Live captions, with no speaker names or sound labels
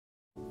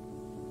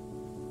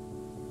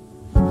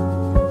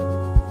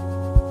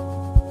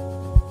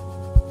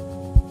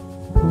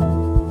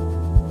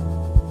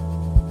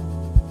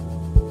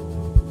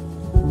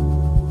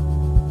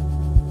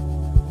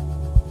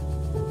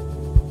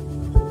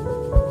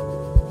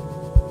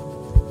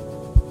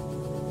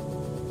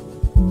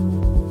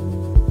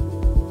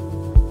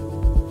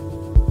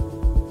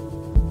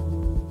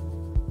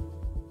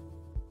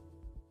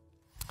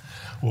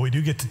we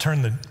do get to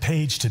turn the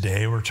page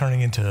today. We're turning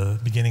into the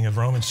beginning of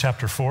Romans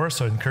chapter 4,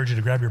 so I encourage you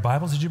to grab your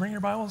Bibles. Did you bring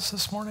your Bibles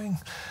this morning?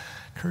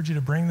 Encourage you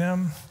to bring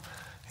them.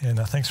 And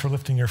thanks for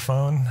lifting your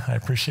phone. I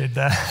appreciate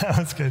that.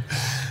 That's good.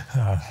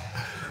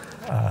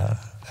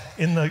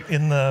 In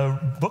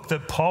the book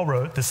that Paul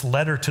wrote, this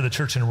letter to the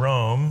church in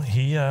Rome,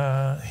 he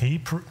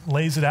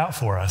lays it out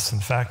for us.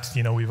 In fact,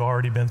 we've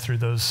already been through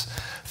those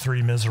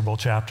 3 miserable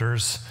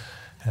chapters,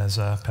 as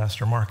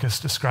Pastor Marcus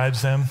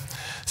describes them,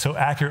 so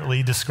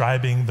accurately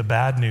describing the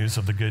bad news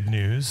of the good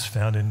news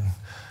found in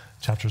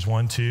chapters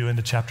 1, 2,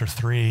 into chapter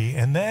 3.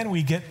 And then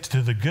we get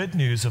to the good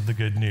news of the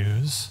good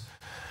news,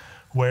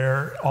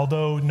 where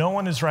although no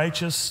one is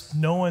righteous,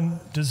 no one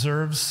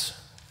deserves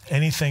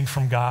anything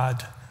from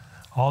God,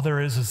 all there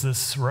is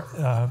this,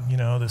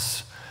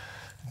 this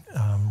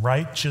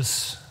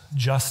righteous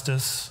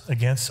justice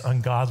against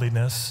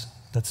ungodliness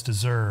that's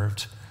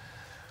deserved.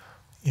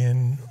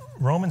 In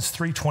Romans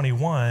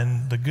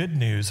 3:21, the good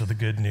news of the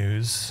good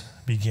news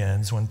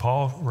begins when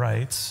Paul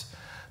writes,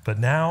 "But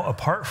now,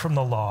 apart from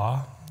the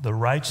law, the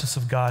righteousness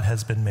of God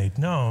has been made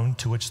known,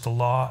 to which the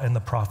law and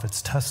the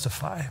prophets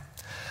testify.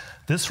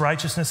 This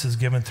righteousness is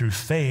given through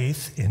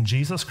faith in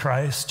Jesus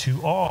Christ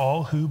to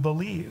all who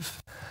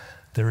believe.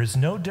 There is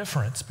no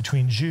difference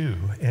between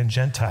Jew and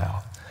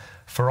Gentile,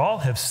 for all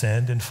have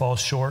sinned and fall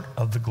short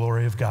of the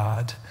glory of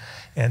God,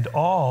 and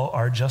all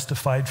are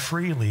justified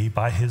freely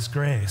by his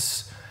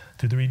grace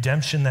through the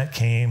redemption that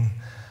came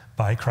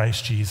by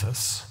Christ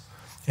Jesus."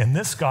 And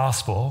this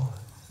gospel,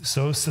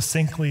 so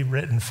succinctly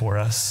written for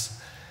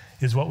us,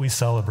 is what we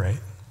celebrate.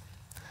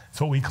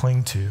 It's what we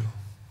cling to.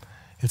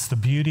 It's the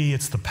beauty,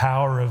 it's the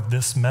power of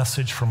this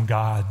message from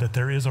God, that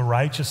there is a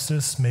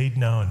righteousness made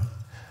known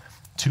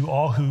to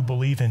all who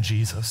believe in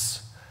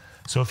Jesus.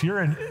 So if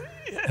you're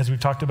as we've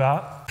talked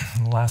about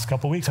in the last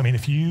couple of weeks,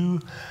 if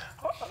you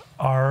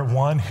are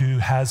one who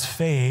has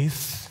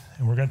faith,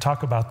 and we're going to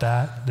talk about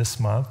that this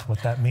month,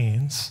 what that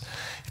means.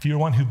 If you're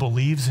one who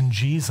believes in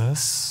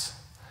Jesus,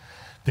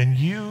 then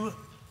you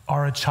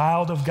are a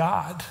child of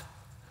God.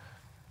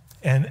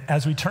 And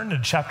as we turn to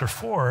chapter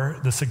 4,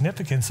 the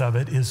significance of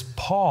it is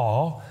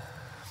Paul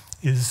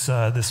is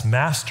this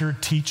master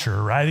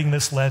teacher writing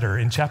this letter.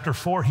 In chapter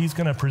 4, he's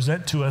going to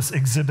present to us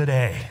Exhibit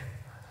A.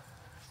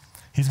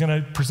 He's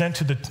going to present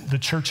to the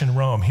church in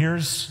Rome.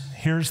 Here's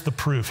the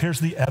proof. Here's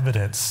the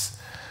evidence.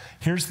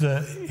 Here's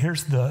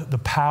the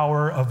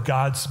power of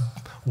God's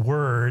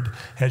word,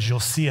 as you'll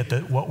see it,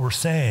 that what we're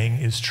saying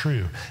is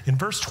true. In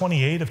verse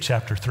 28 of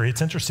chapter 3,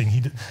 it's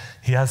interesting.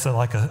 He has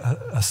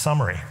a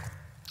summary.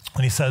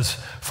 And he says,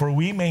 "For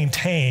we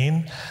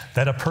maintain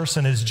that a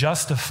person is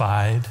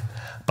justified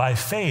by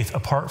faith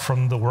apart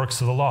from the works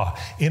of the law."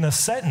 In a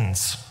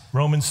sentence,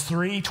 Romans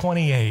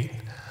 3:28,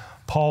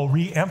 Paul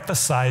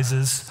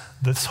re-emphasizes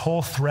this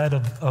whole thread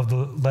of the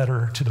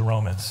letter to the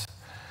Romans.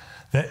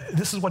 That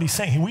this is what he's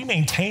saying. We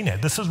maintain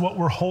it. This is what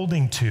we're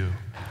holding to.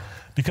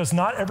 Because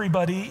not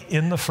everybody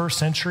in the first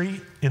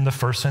century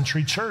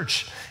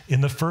church,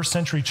 in the first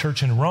century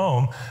church in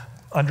Rome,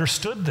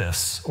 understood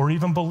this or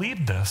even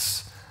believed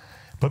this.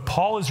 But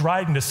Paul is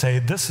writing to say,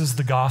 this is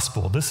the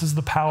gospel. This is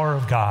the power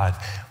of God.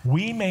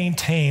 We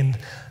maintain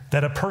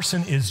that a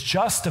person is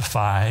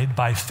justified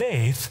by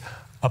faith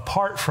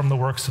apart from the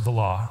works of the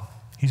law.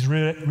 He's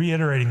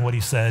reiterating what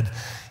he said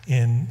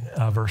in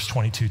verse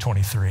 22,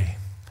 23.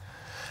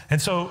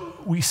 And so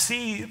we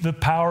see the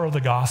power of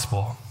the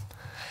gospel.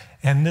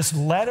 And this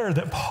letter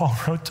that Paul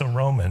wrote to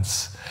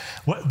Romans,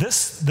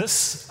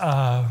 this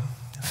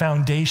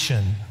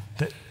foundation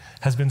that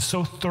has been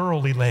so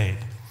thoroughly laid,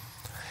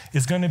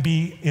 is going to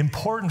be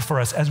important for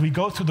us as we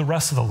go through the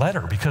rest of the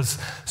letter, because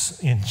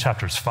in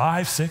chapters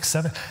 5, 6,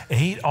 7,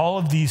 8, all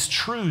of these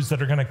truths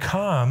that are going to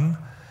come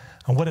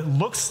and what it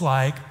looks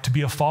like to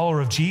be a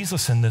follower of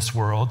Jesus in this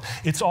world,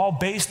 it's all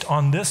based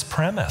on this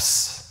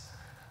premise,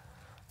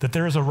 that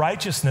there is a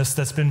righteousness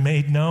that's been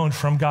made known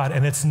from God,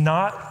 and it's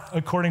not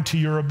according to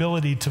your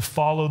ability to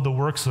follow the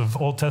works of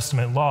Old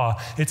Testament law.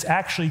 It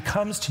actually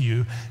comes to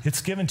you,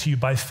 it's given to you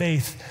by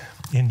faith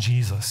in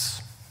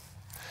Jesus.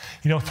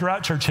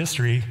 Throughout church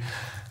history,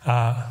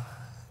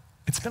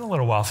 it's been a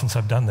little while since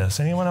I've done this.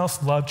 Anyone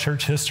else love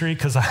church history?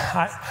 Because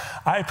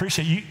I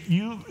appreciate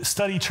you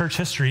study church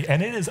history,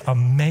 and it is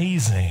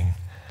amazing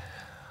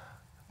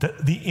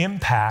the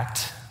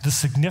impact, the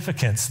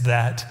significance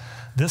that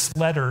this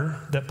letter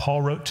that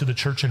Paul wrote to the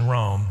church in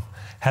Rome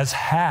has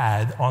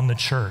had on the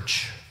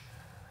church.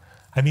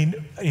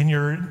 In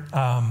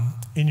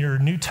your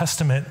New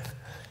Testament,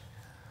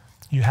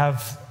 you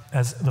have,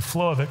 as the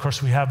flow of it, of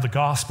course, we have the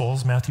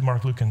Gospels, Matthew,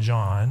 Mark, Luke, and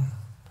John.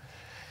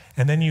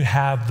 And then you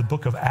have the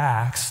book of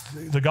Acts.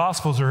 The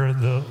Gospels are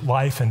the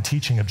life and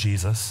teaching of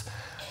Jesus.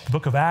 The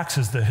book of Acts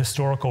is the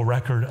historical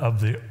record of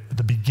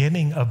the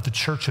beginning of the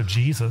church of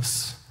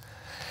Jesus.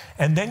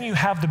 And then you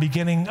have the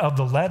beginning of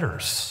the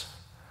letters.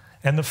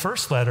 And the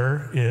first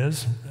letter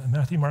is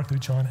Matthew, Mark, Luke,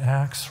 John,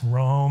 Acts,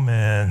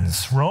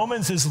 Romans.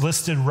 Romans is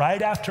listed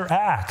right after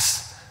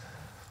Acts.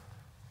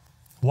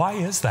 Why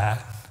is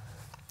that?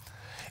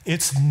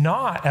 It's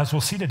not, as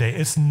we'll see today,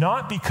 it's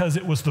not because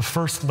it was the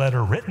first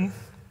letter written.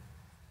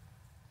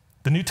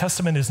 The New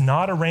Testament is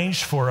not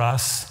arranged for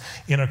us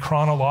in a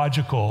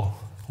chronological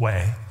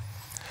way.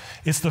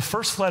 It's the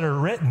first letter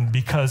written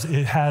because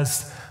it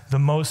has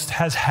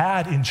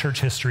had in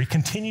church history,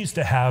 continues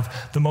to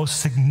have the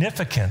most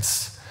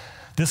significance.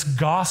 This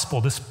gospel,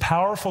 this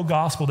powerful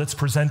gospel that's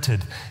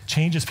presented,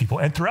 changes people.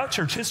 And throughout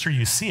church history,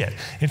 you see it.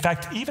 In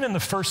fact, even in the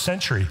first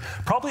century,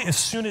 probably as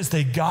soon as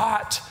they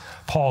got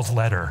Paul's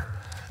letter,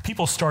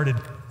 people started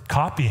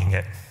copying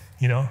it,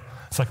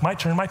 It's like, my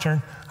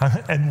turn.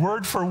 And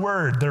word for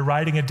word, they're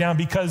writing it down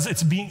because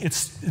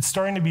it's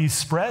starting to be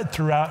spread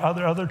throughout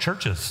other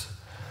churches.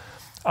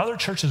 Other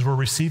churches were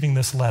receiving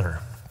this letter.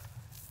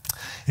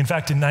 In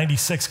fact, in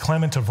 96,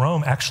 Clement of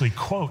Rome actually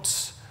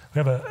quotes. We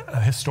have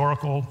a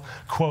historical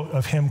quote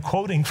of him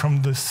quoting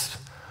from this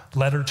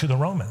letter to the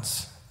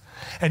Romans.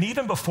 And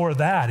even before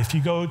that, if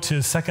you go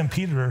to 2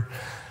 Peter,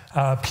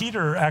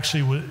 Peter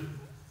actually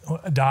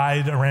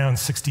died around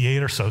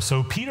 68 or so.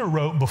 So Peter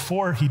wrote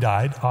before he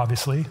died,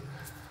 obviously.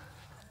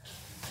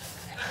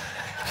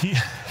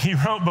 He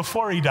wrote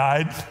before he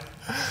died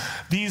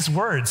these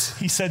words.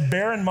 He said,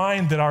 "Bear in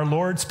mind that our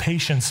Lord's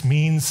patience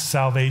means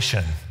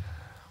salvation."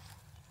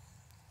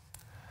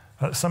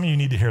 Some of you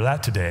need to hear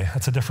that today.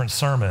 That's a different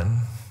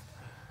sermon.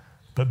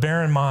 But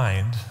bear in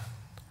mind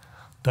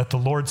that the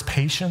Lord's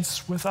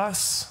patience with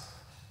us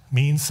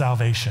means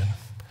salvation.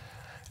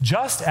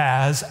 Just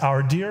as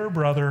our dear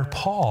brother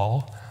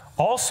Paul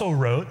also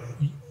wrote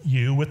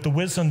you with the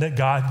wisdom that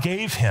God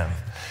gave him.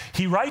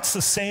 He writes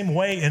the same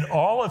way in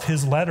all of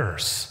his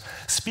letters,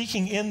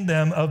 speaking in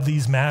them of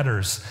these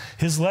matters.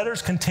 His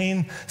letters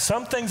contain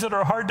some things that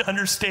are hard to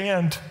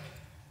understand,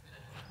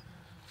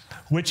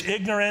 which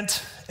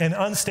ignorant and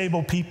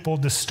unstable people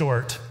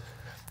distort,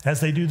 as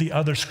they do the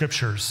other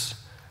scriptures,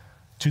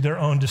 to their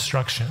own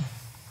destruction.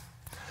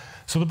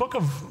 So the book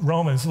of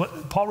Romans,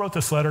 Paul wrote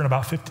this letter in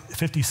about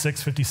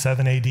 56,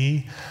 57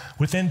 AD.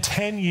 Within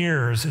 10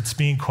 years, it's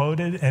being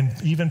quoted, and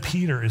even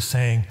Peter is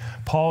saying,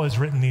 Paul has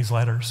written these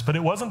letters. But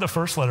it wasn't the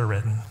first letter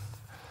written.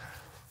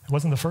 It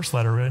wasn't the first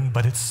letter written,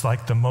 but it's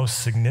like the most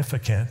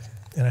significant,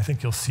 and I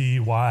think you'll see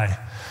why.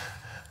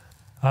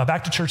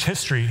 Back to church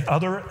history,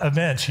 other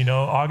events.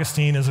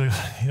 Augustine is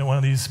one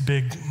of these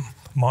big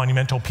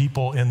monumental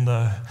people in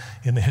the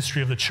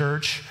history of the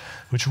church,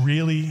 which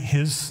really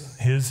his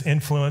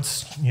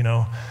influence,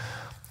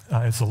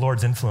 it's the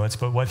Lord's influence,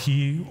 but what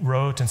he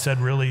wrote and said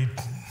really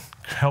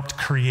helped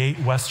create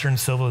Western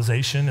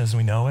civilization as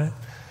we know it.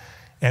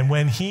 And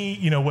when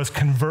he, was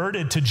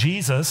converted to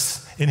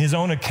Jesus, in his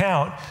own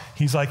account,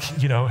 he's like,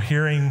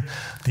 hearing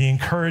the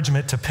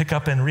encouragement to pick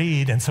up and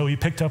read. And so he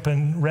picked up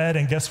and read,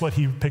 and guess what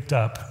he picked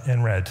up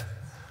and read?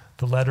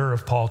 The letter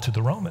of Paul to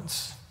the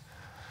Romans.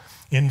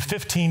 In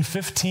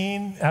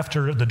 1515,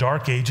 after the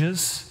Dark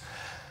Ages,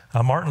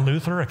 Martin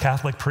Luther, a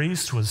Catholic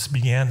priest,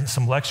 began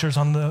some lectures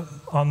on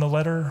the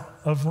letter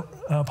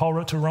of Paul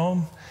wrote to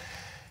Rome.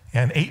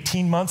 And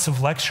 18 months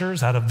of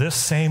lectures out of this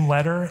same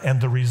letter,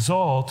 and the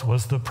result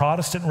was the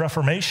Protestant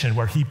Reformation,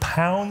 where he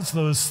pounds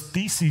those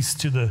theses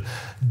to the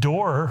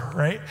door,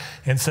 right,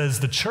 and says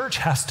the church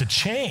has to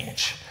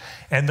change.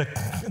 And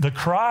the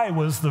cry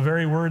was the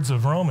very words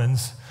of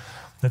Romans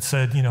that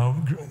said,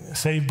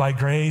 saved by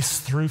grace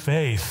through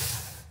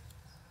faith.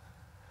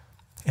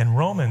 And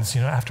Romans,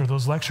 after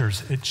those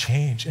lectures, it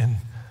changed.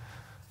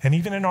 And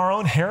even in our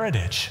own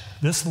heritage,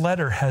 this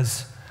letter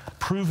has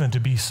proven to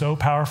be so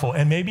powerful,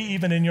 and maybe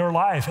even in your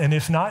life. And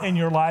if not in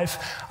your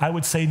life, I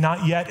would say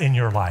not yet in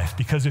your life,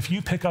 because if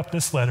you pick up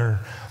this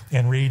letter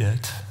and read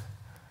it,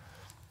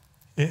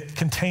 it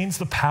contains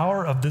the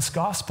power of this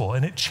gospel,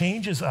 and it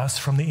changes us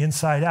from the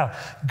inside out.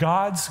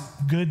 God's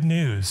good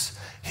news,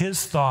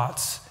 his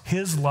thoughts,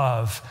 his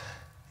love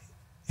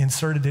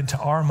inserted into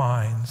our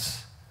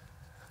minds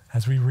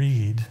as we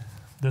read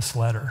this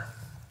letter.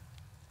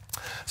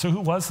 So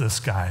who was this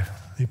guy?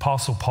 The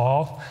Apostle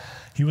Paul.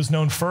 He was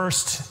known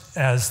first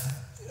as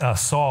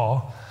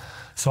Saul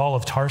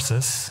of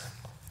Tarsus.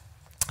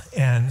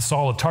 And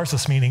Saul of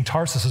Tarsus, meaning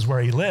Tarsus is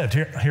where he lived.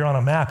 Here on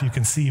a map, you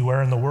can see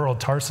where in the world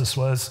Tarsus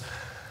was.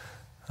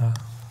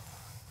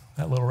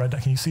 That little red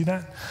dot, can you see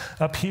that?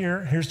 Up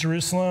here, here's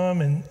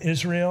Jerusalem and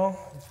Israel.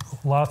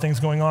 A lot of things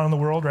going on in the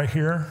world right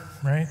here,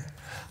 right?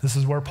 This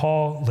is where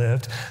Paul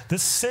lived.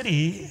 This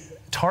city,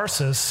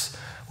 Tarsus,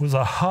 was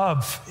a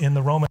hub in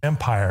the Roman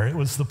Empire. It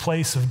was the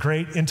place of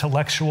great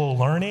intellectual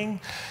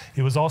learning.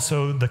 It was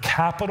also the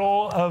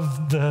capital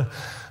of the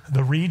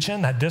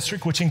region, that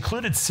district, which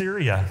included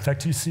Syria. In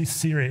fact, you see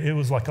Syria, it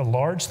was like a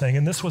large thing,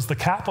 and this was the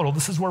capital.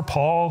 This is where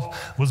Paul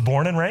was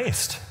born and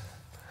raised.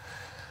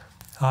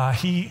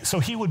 So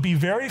he would be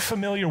very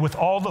familiar with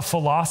all the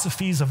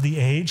philosophies of the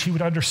age. He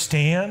would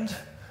understand,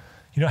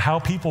 how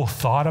people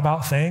thought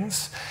about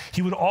things.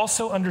 He would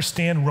also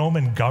understand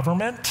Roman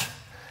government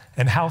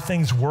and how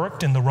things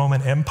worked in the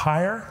Roman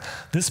Empire.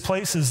 This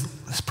place is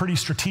pretty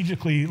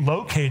strategically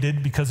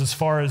located because as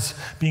far as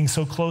being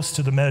so close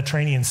to the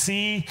Mediterranean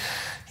Sea,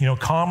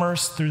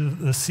 commerce through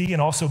the sea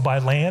and also by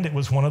land, it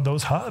was one of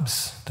those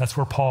hubs. That's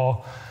where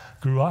Paul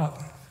grew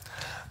up.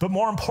 But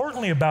more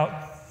importantly about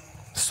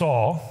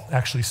Saul,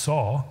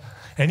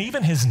 and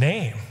even his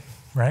name,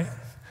 right?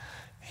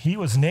 He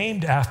was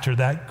named after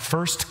that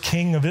first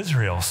king of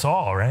Israel,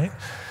 Saul, right?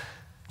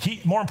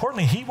 More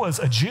importantly, he was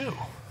a Jew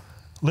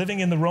living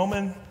in the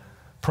Roman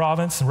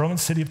province, the Roman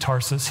city of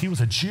Tarsus. He was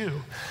a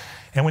Jew.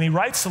 And when he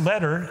writes the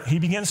letter, he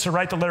begins to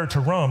write the letter to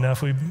Rome. Now,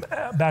 if we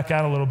back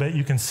out a little bit,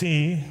 you can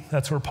see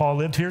that's where Paul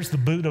lived. Here's the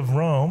boot of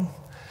Rome.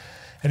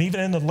 And even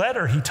in the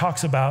letter, he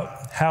talks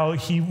about how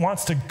he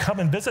wants to come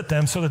and visit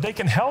them so that they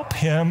can help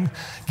him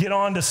get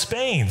on to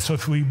Spain. So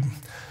if we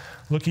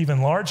look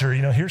even larger,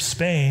 here's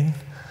Spain.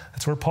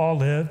 That's where Paul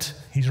lived.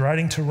 He's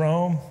writing to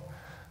Rome.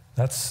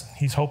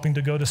 He's hoping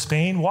to go to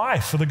Spain. Why?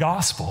 For the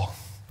gospel.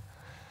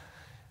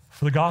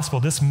 For the gospel,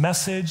 this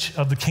message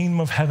of the kingdom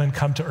of heaven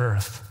come to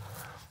earth.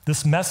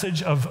 This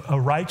message of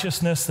a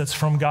righteousness that's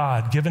from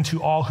God, given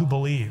to all who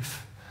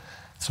believe.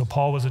 So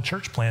Paul was a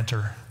church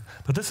planter.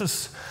 But this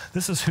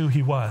is who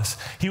he was.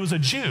 He was a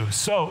Jew.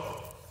 So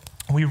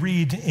we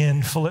read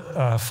in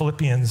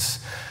Philippians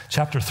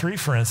chapter 3,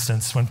 for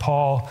instance, when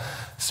Paul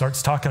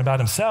starts talking about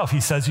himself,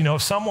 he says,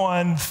 if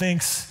someone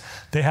thinks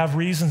they have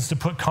reasons to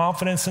put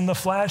confidence in the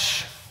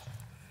flesh,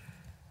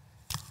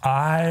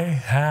 I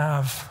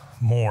have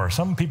more.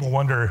 Some people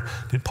wonder,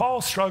 did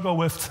Paul struggle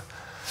with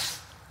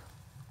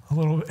a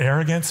little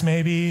arrogance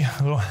maybe?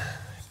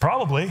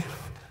 Probably.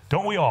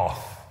 Don't we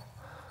all?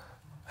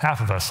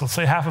 Half of us. Let's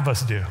say half of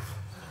us do.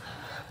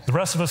 The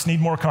rest of us need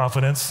more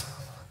confidence.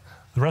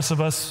 The rest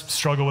of us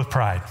struggle with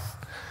pride.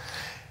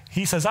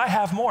 He says, I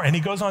have more. And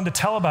he goes on to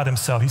tell about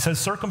himself. He says,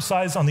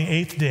 circumcised on the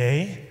 8th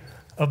day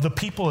of the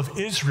people of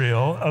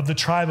Israel, of the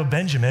tribe of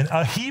Benjamin,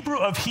 a Hebrew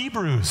of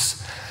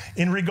Hebrews,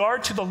 in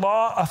regard to the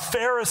law, a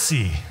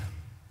Pharisee.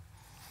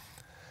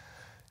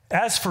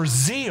 As for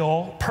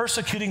zeal,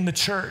 persecuting the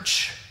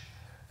church.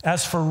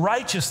 As for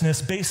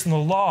righteousness based on the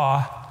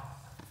law,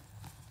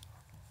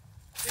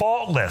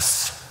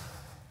 faultless.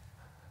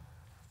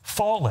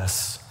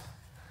 Faultless.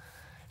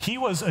 He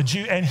was a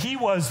Jew, and he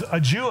was a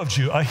Jew of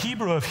Jews, a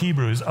Hebrew of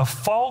Hebrews, a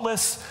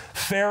faultless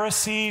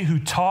Pharisee who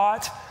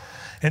taught.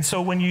 And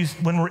so when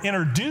we're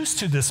introduced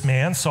to this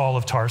man, Saul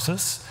of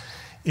Tarsus,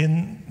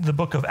 in the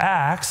book of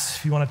Acts,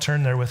 if you want to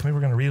turn there with me, we're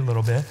going to read a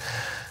little bit.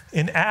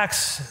 In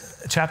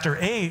Acts chapter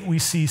 8, we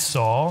see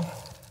Saul.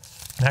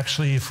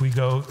 Actually, if we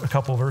go a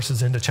couple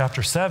verses into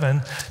chapter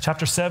 7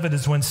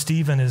 is when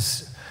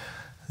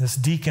this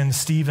deacon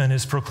Stephen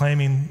is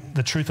proclaiming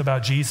the truth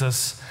about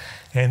Jesus.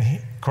 And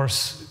of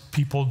course,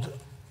 people,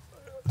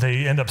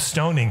 they end up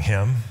stoning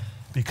him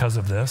because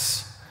of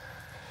this.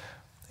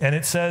 And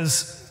it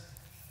says,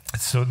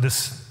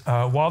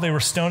 while they were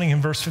stoning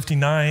him, verse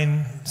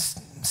 59,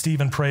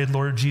 Stephen prayed,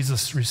 Lord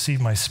Jesus, receive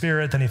my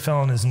spirit. Then he fell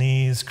on his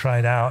knees,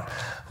 cried out,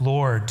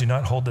 Lord, do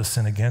not hold this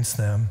sin against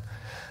them.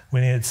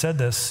 When he had said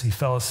this, he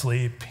fell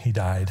asleep, he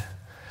died.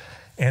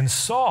 And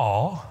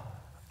Saul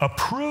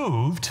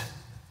approved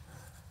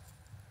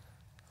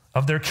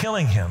of their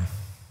killing him.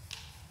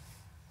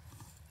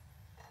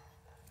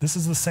 This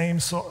is the same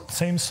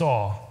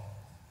Saul,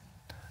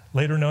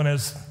 later known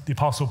as the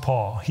Apostle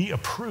Paul. He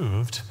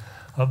approved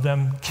of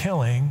them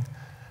killing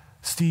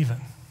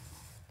Stephen.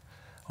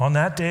 On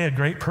that day, a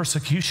great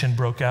persecution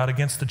broke out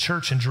against the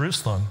church in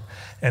Jerusalem,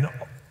 and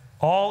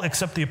all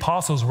except the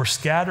apostles were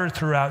scattered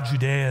throughout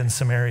Judea and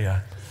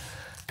Samaria.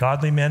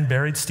 Godly men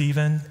buried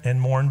Stephen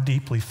and mourned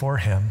deeply for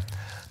him.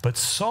 But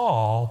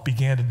Saul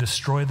began to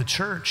destroy the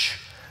church.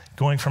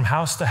 Going from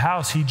house to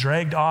house, he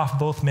dragged off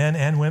both men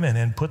and women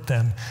and put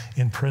them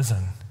in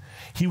prison.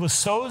 He was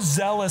so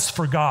zealous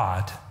for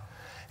God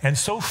and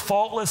so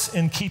faultless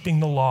in keeping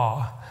the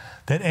law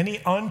that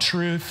any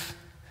untruth,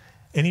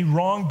 any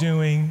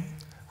wrongdoing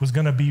was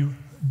going to be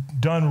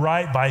done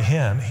right by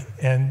him,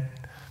 and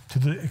to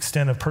the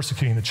extent of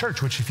persecuting the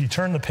church, which if you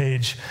turn the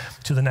page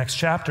to the next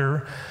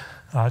chapter,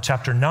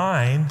 chapter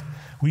 9,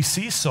 we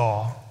see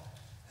Saul.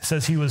 It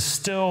says he was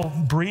still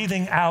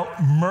breathing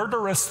out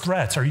murderous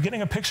threats. Are you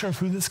getting a picture of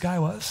who this guy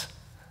was?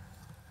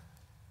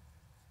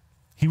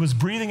 He was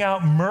breathing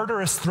out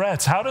murderous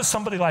threats. How does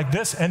somebody like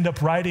this end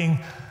up writing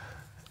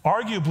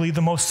arguably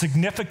the most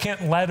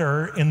significant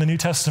letter in the New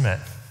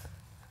Testament?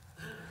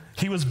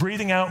 He was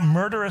breathing out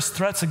murderous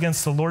threats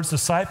against the Lord's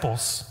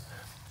disciples.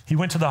 He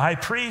went to the high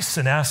priest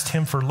and asked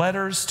him for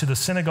letters to the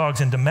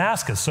synagogues in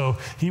Damascus. So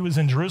he was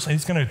in Jerusalem.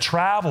 He's going to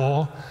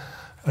travel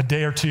a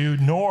day or two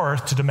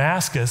north to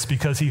Damascus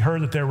because he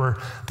heard that there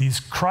were these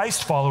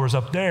Christ followers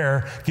up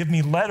there. Give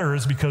me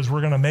letters because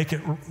we're going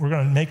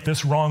to make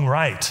this wrong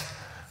right.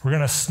 We're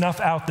going to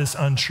snuff out this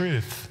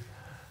untruth.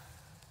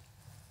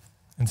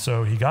 And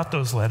so he got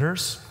those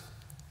letters.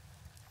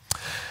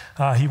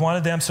 He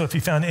wanted them so if he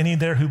found any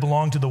there who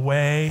belonged to the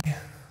way,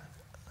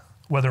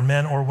 whether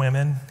men or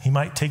women, he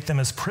might take them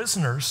as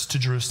prisoners to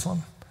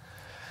Jerusalem.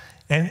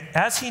 And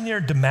as he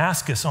neared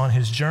Damascus on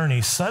his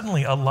journey,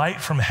 suddenly a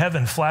light from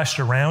heaven flashed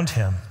around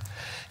him.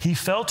 He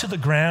fell to the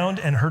ground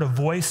and heard a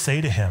voice say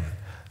to him,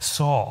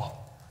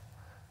 Saul,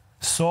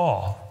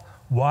 Saul,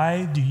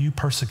 why do you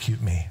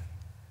persecute me?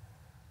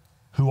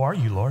 Who are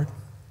you, Lord?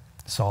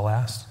 Saul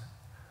asked.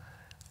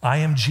 I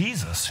am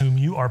Jesus, whom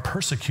you are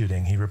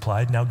persecuting, he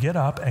replied. Now get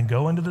up and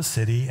go into the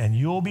city, and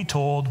you will be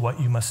told what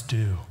you must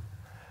do.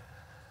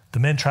 The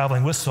men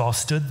traveling with Saul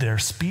stood there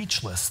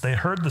speechless. They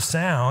heard the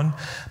sound,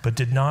 but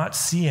did not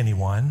see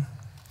anyone.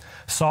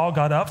 Saul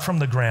got up from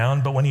the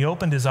ground, but when he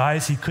opened his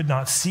eyes, he could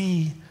not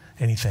see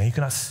anything.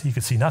 He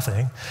could see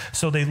nothing.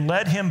 So they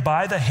led him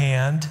by the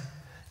hand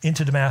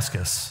into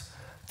Damascus.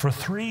 For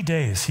 3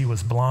 days he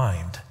was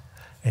blind,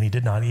 and he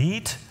did not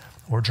eat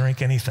or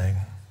drink anything.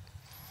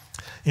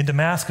 In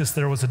Damascus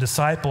there was a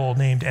disciple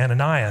named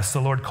Ananias.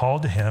 The Lord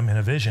called to him in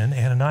a vision,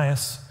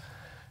 "Ananias."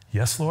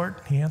 "Yes, Lord,"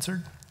 he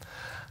answered.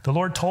 The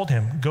Lord told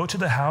him, "Go to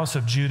the house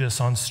of Judas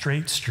on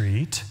Straight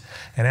Street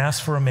and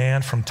ask for a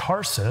man from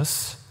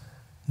Tarsus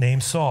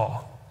named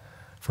Saul,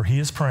 for he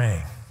is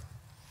praying.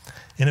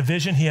 In a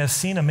vision, he has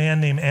seen a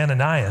man named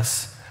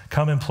Ananias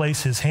come and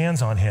place his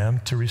hands on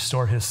him to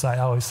restore his sight."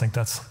 I always think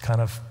that's kind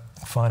of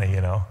funny,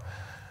 you know.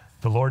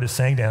 The Lord is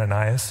saying to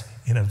Ananias,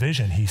 in a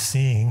vision, he's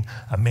seeing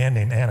a man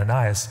named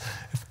Ananias.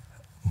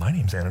 My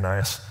name's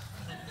Ananias.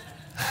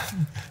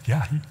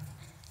 Yeah,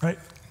 right,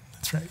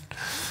 that's right.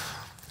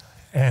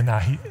 And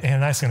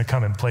Ananias is going to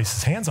come and place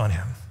his hands on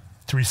him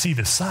to receive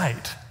his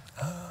sight.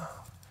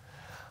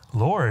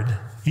 Lord,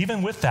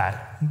 even with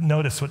that,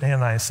 notice what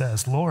Ananias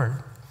says,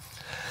 "Lord,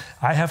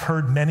 I have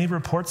heard many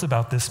reports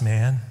about this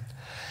man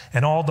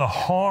and all the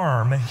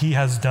harm he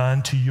has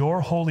done to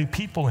your holy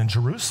people in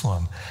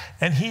Jerusalem.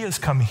 And he has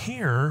come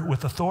here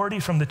with authority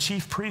from the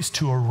chief priest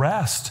to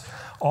arrest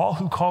all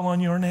who call on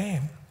your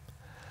name."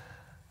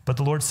 But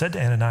the Lord said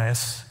to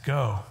Ananias,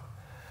 "Go.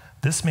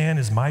 This man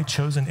is my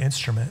chosen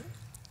instrument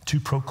to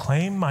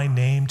proclaim my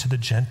name to the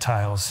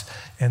Gentiles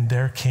and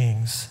their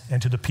kings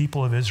and to the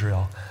people of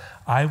Israel.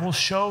 I will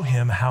show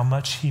him how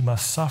much he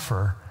must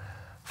suffer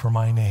for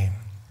my name."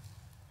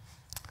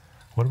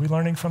 What are we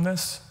learning from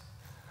this?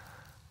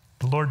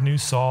 The Lord knew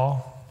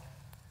Saul.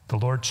 The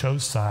Lord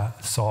chose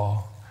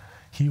Saul.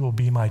 He will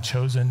be my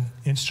chosen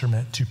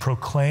instrument to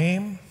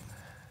proclaim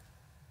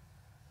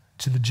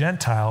to the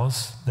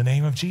Gentiles the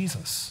name of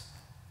Jesus.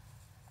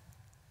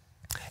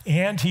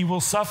 And he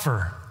will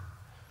suffer.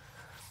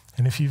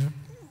 And if you've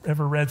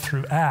ever read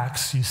through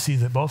Acts, you see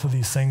that both of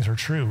these things are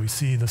true. We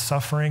see the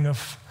suffering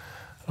of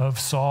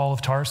Saul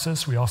of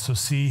Tarsus. We also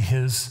see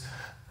his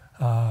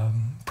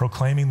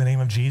proclaiming the name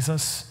of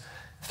Jesus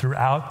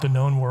throughout the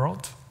known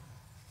world.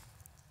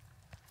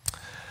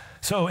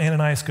 So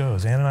Ananias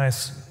goes.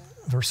 Ananias,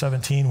 verse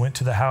 17, went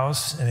to the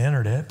house and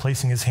entered it.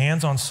 Placing his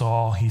hands on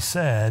Saul, he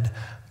said,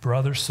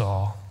 "Brother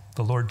Saul,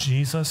 the Lord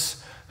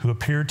Jesus, who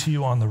appeared to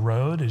you on the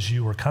road as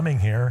you were coming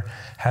here,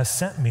 has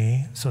sent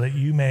me so that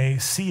you may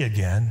see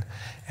again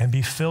and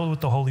be filled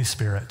with the Holy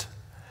Spirit."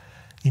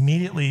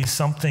 Immediately,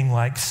 something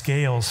like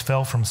scales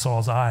fell from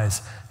Saul's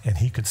eyes, and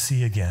he could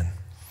see again.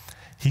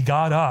 He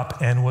got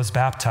up and was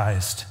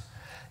baptized,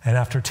 and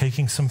after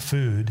taking some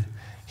food,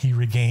 he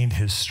regained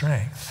his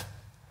strength.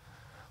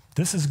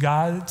 This is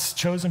God's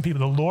chosen people.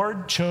 The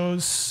Lord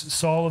chose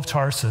Saul of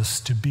Tarsus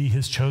to be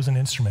his chosen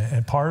instrument,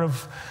 and part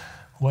of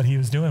what he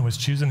was doing was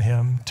choosing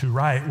him to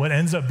write what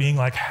ends up being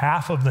like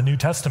half of the New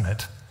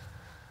Testament.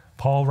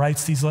 Paul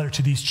writes these letters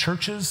to these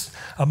churches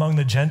among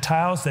the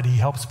Gentiles that he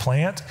helps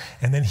plant,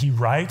 and then he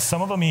writes,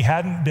 some of them he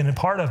hadn't been a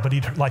part of,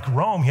 but like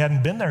Rome, he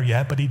hadn't been there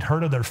yet, but he'd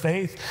heard of their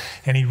faith,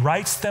 and he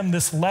writes them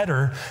this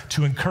letter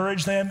to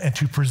encourage them and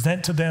to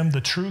present to them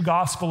the true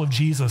gospel of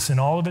Jesus in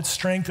all of its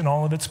strength and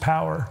all of its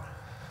power.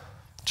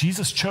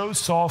 Jesus chose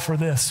Saul for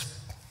this.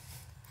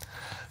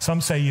 Some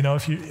say, you know,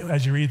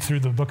 as you read through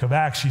the book of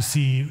Acts, you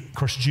see, of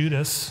course,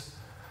 Judas,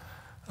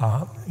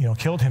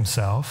 killed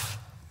himself.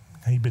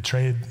 He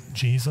betrayed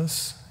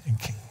Jesus. And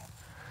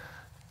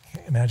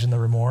imagine the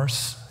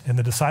remorse. And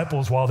the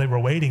disciples, while they were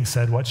waiting,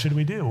 said, "What should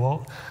we do?"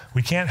 Well,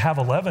 we can't have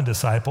 11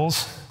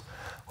 disciples.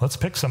 Let's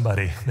pick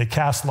somebody. They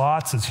cast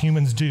lots as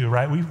humans do,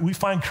 right? We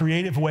find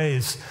creative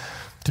ways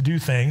to do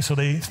things. So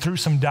they threw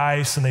some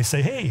dice and they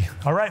say, "Hey,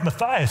 all right,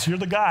 Matthias, you're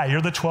the guy.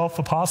 You're the 12th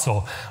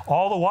apostle."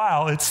 All the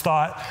while, it's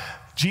thought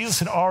Jesus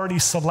had already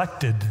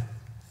selected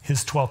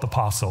his 12th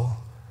apostle.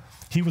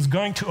 He was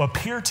going to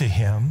appear to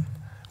him,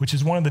 which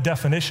is one of the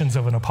definitions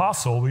of an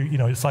apostle.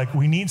 It's like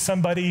we need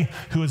somebody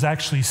who has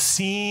actually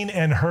seen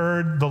and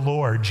heard the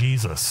Lord,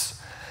 Jesus.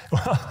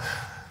 Well,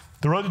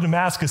 the road to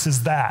Damascus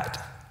is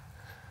that.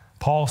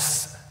 Paul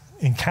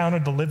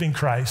encountered the living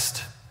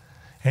Christ,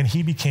 and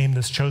he became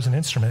this chosen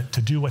instrument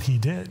to do what he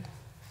did.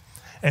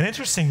 And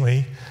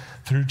interestingly,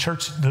 through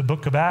the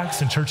book of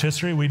Acts and church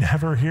history, we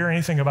never hear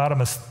anything about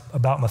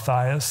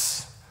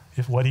Matthias,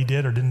 if what he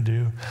did or didn't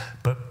do.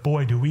 But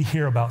boy, do we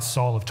hear about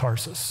Saul of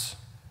Tarsus.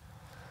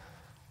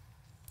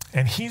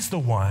 And he's the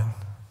one,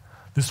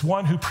 this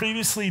one who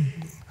previously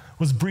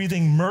was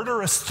breathing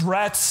murderous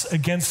threats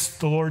against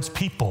the Lord's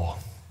people.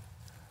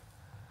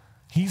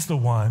 He's the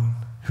one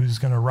who's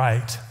going to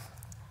write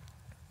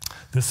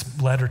this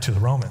letter to the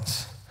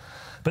Romans.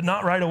 But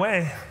not right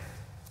away.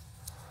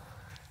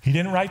 He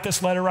didn't write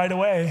this letter right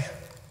away.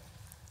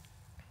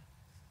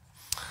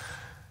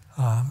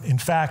 In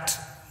fact,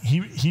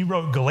 he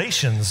wrote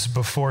Galatians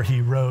before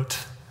he wrote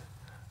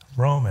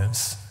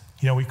Romans.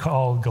 We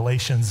call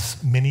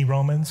Galatians mini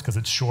Romans because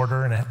it's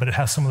shorter, but it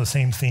has some of the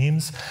same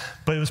themes.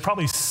 But it was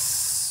probably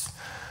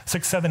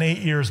 6, 7, 8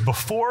 years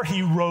before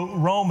he wrote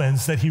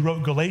Romans that he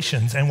wrote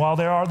Galatians. And while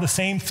there are the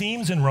same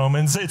themes in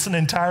Romans, it's an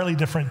entirely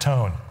different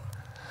tone.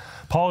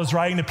 Paul is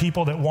writing to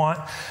people that want,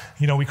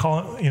 we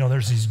call it,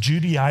 there's these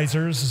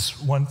Judaizers,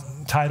 is one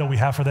title we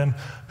have for them,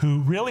 who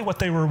really what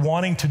they were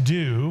wanting to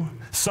do,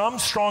 some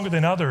stronger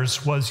than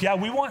others, was,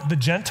 we want the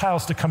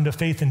Gentiles to come to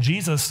faith in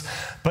Jesus,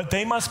 but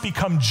they must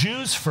become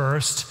Jews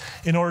first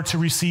in order to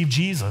receive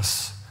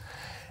Jesus.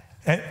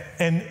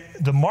 And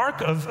the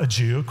mark of a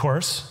Jew, of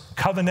course,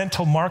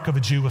 covenantal mark of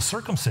a Jew was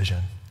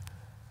circumcision.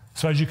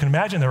 So as you can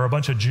imagine, there were a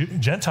bunch of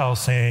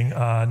Gentiles saying,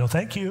 no,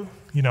 thank you.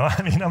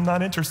 I'm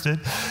not interested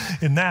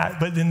in that.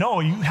 But no,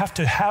 you have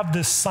to have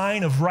this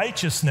sign of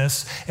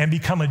righteousness and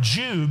become a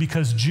Jew,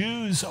 because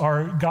Jews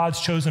are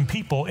God's chosen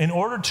people, in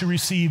order to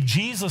receive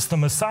Jesus, the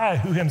Messiah,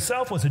 who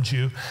himself was a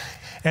Jew.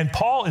 And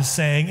Paul is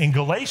saying in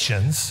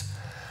Galatians,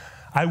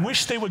 I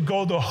wish they would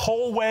go the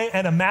whole way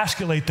and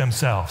emasculate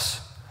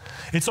themselves.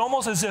 It's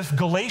almost as if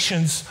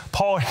Galatians,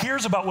 Paul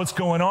hears about what's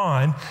going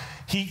on.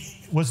 He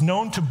was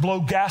known to blow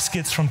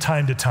gaskets from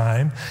time to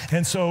time,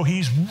 and so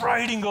he's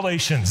writing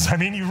Galatians.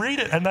 You read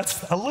it, and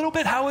that's a little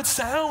bit how it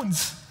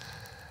sounds.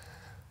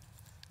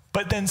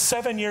 But then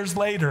 7 years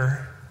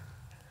later,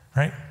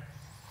 right,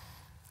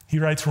 he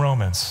writes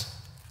Romans.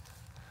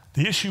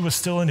 The issue was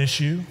still an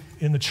issue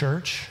in the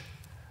church,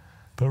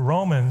 but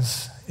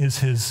Romans is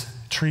his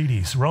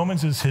treatise.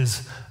 Romans is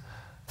his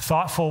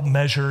thoughtful,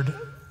 measured,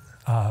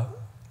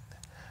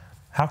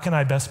 how can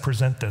I best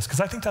present this? Because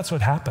I think that's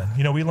what happened.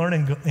 We learn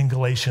in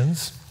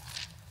Galatians.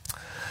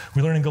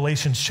 We learn in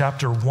Galatians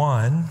chapter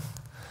 1.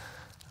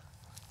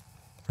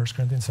 1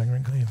 Corinthians, 2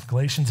 Corinthians,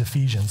 Galatians,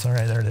 Ephesians. All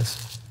right, there it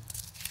is.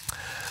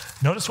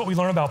 Notice what we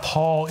learn about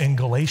Paul in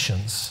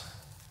Galatians.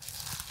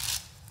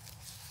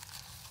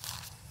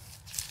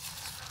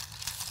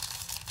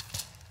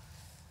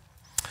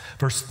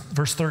 Verse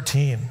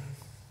 13.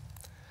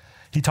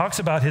 He talks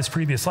about his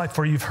previous life.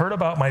 For you've heard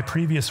about my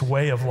previous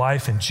way of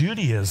life in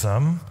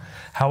Judaism,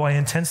 how I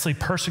intensely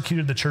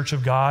persecuted the church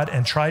of God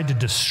and tried to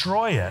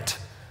destroy it.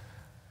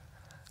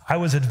 I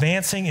was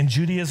advancing in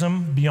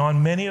Judaism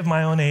beyond many of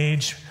my own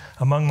age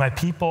among my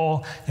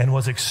people and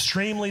was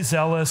extremely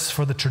zealous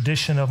for the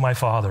tradition of my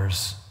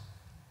fathers.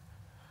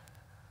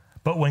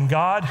 But when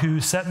God,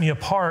 who set me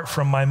apart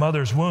from my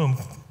mother's womb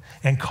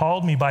and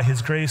called me by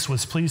his grace,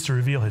 was pleased to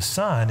reveal his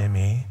Son in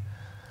me,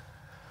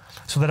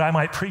 so that I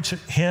might preach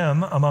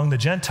him among the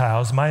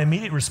Gentiles, my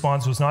immediate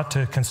response was not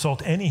to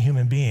consult any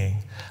human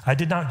being. I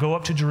did not go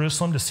up to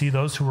Jerusalem to see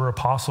those who were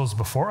apostles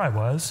before I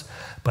was,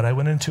 but I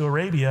went into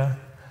Arabia.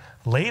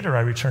 Later,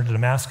 I returned to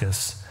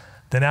Damascus.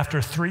 Then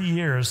after 3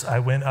 years, I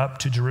went up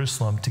to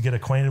Jerusalem to get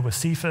acquainted with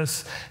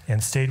Cephas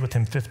and stayed with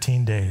him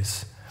 15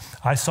 days.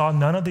 I saw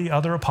none of the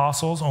other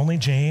apostles, only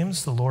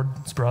James, the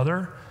Lord's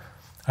brother.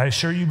 I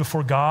assure you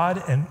before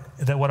God and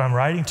that what I'm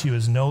writing to you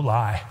is no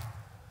lie.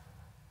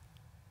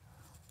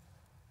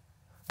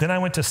 Then I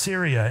went to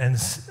Syria and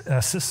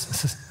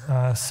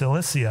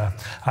Cilicia.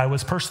 I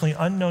was personally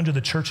unknown to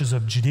the churches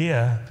of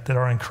Judea that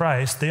are in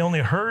Christ. They only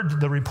heard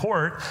the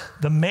report.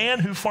 The man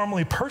who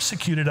formerly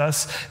persecuted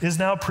us is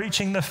now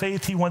preaching the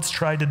faith he once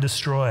tried to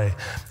destroy.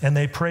 And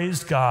they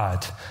praised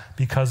God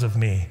because of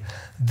me.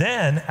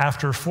 Then,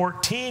 after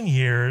 14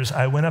 years,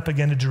 I went up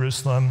again to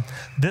Jerusalem,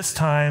 this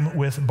time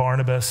with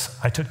Barnabas.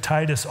 I took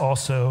Titus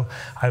also.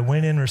 I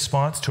went in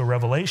response to a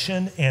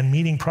revelation, and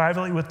meeting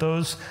privately with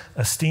those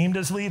esteemed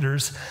as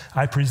leaders,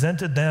 I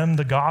presented them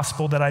the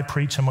gospel that I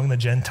preach among the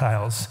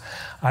Gentiles.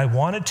 I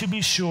wanted to be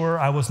sure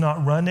I was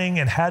not running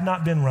and had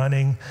not been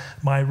running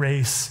my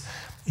race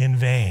in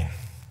vain.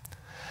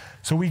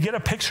 So we get a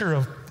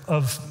picture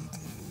of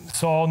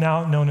Saul,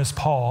 now known as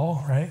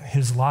Paul, right?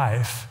 His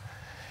life.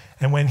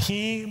 And when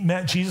he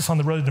met Jesus on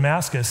the road to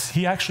Damascus,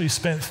 he actually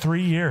spent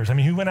 3 years.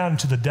 He went out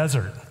into the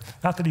desert.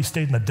 Not that he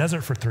stayed in the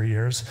desert for 3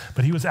 years,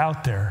 but he was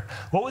out there.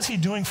 What was he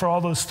doing for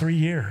all those 3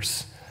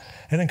 years?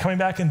 And then coming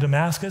back in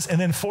Damascus, and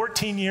then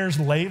 14 years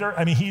later,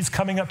 he's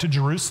coming up to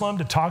Jerusalem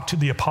to talk to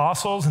the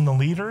apostles and the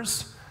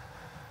leaders.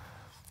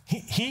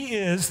 He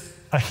is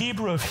a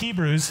Hebrew of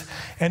Hebrews,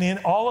 and in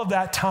all of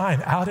that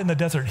time out in the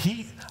desert,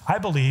 I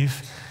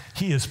believe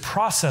he is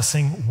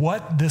processing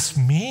what this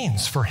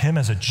means for him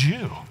as a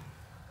Jew.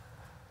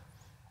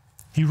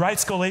 He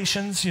writes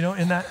Galatians,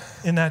 in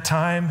that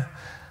time.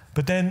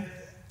 But then,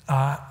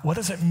 what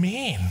does it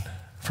mean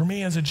for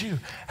me as a Jew?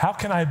 How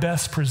can I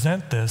best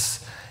present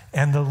this?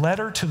 And the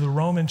letter to the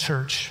Roman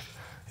church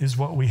is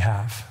what we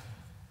have.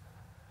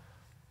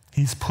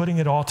 He's putting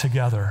it all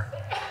together,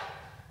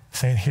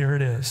 saying, here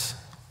it is.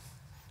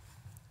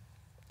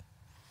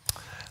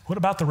 What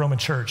about the Roman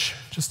church?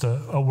 Just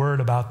a word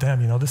about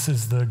them. This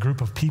is the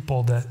group of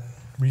people that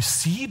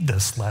received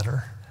this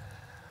letter.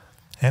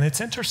 And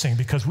it's interesting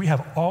because we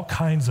have all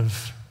kinds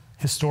of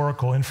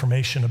historical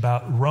information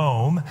about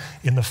Rome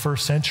in the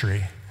first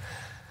century.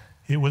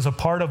 It was a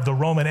part of the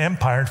Roman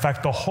Empire. In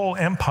fact, the whole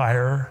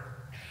empire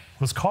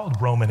was called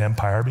Roman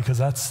Empire because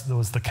that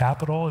was the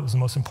capital. It was the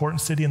most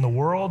important city in the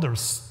world. There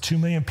was 2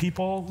 million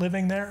people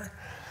living there.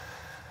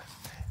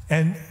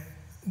 And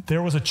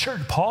there was a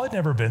church. Paul had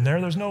never been there.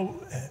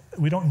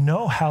 We don't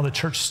know how the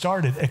church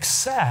started,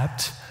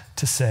 except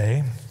to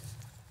say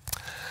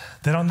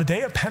that on the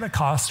day of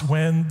Pentecost,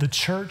 when the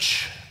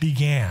church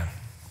began,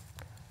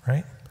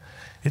 right?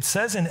 It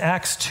says in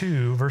Acts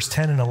 2, verse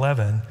 10 and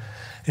 11,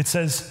 it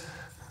says,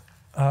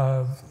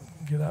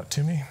 give that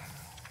to me.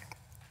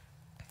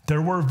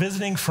 There were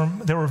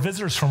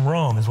visitors from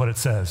Rome, is what it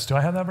says. Do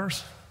I have that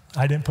verse?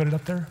 I didn't put it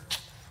up there?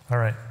 All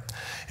right.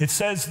 It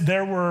says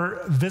there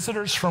were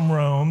visitors from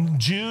Rome,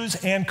 Jews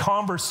and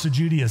converts to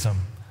Judaism.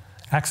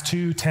 Acts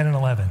 2, 10 and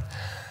 11.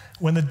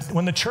 When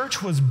the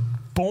church was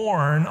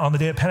born on the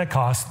day of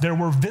Pentecost, there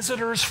were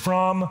visitors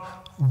from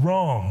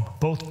Rome,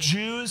 both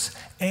Jews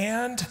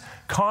and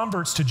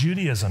converts to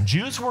Judaism.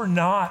 Jews were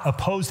not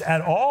opposed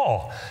at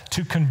all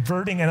to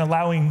converting and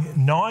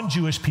allowing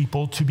non-Jewish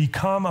people to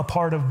become a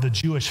part of the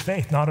Jewish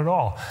faith, not at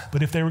all.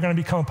 But if they were going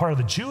to become a part of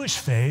the Jewish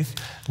faith,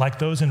 like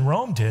those in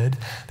Rome did,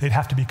 they'd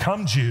have to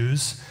become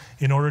Jews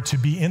in order to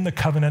be in the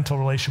covenantal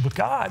relationship with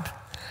God.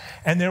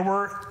 And there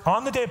were,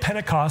 on the day of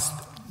Pentecost,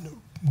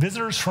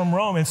 visitors from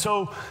Rome. And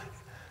so,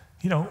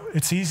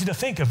 it's easy to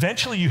think,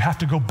 eventually you have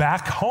to go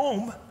back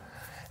home.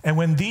 And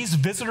when these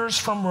visitors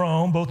from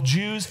Rome, both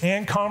Jews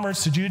and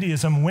converts to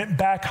Judaism, went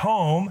back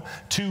home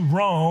to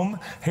Rome,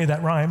 hey,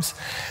 that rhymes,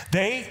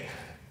 they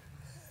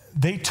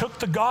took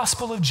the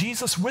gospel of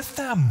Jesus with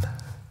them.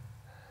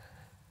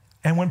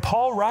 And when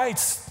Paul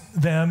writes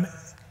them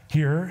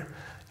here,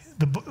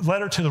 the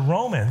letter to the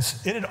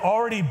Romans, it had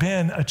already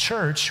been a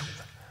church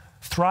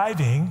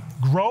thriving,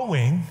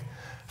 growing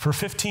for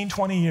 15,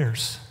 20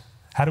 years.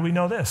 How do we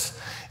know this?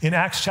 In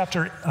Acts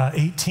chapter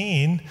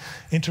 18,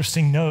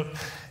 interesting note,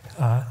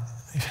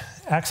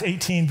 Acts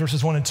 18,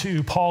 verses 1 and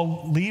 2,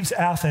 Paul leaves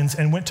Athens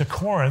and went to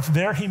Corinth.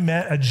 There he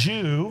met a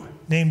Jew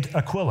named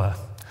Aquila,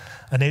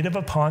 a native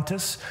of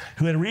Pontus,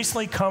 who had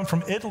recently come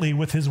from Italy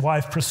with his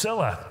wife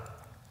Priscilla.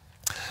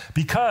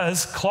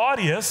 Because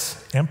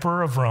Claudius,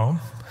 emperor of Rome,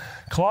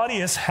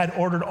 Claudius had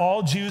ordered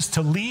all Jews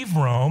to leave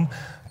Rome,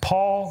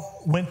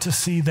 Paul went to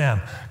see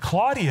them.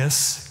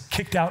 Claudius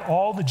kicked out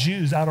all the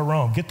Jews out of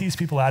Rome. Get these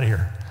people out of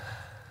here.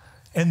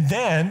 And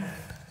then,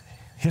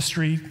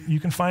 history, you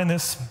can find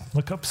this,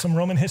 look up some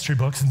Roman history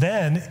books.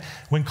 Then,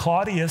 when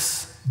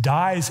Claudius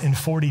dies in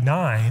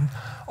 49,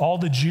 all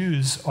the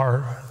Jews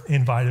are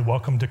invited,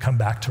 welcome to come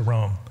back to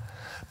Rome.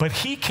 But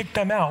he kicked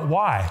them out.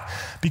 Why?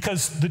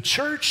 Because the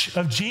church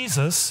of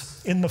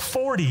Jesus in the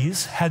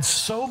 40s had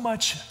so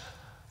much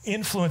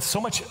influence, so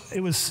much,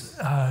 it was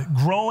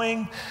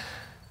growing.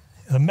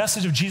 The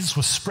message of Jesus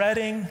was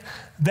spreading.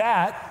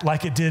 That,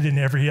 like it did in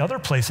every other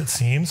place it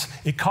seems,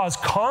 it caused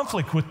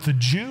conflict with the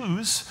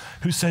Jews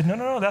who said,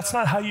 no, that's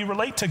not how you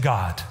relate to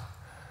God.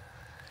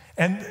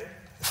 And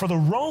for the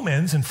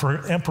Romans and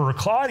for Emperor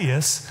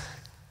Claudius,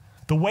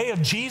 the way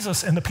of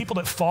Jesus and the people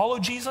that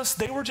followed Jesus,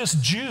 they were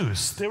just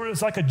Jews. It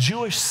was like a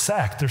Jewish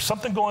sect. There's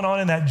something going on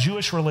in that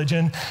Jewish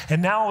religion,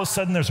 and now all of a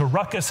sudden there's a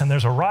ruckus and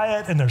there's a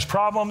riot and there's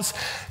problems.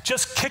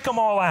 Just kick them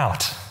all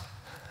out.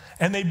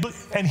 And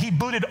he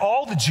booted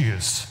all the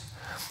Jews.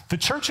 The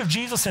church of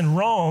Jesus in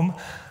Rome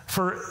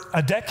for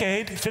a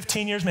decade,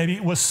 15 years maybe,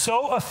 was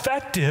so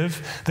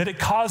effective that it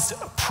caused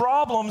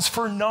problems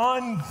for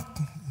non-Jesus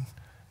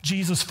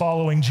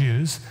following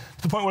Jews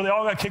to the point where they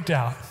all got kicked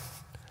out.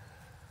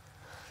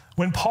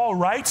 When Paul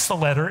writes the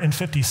letter in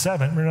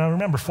 57,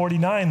 remember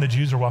 49, the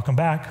Jews are welcome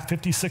back.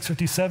 56,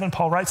 57,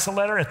 Paul writes the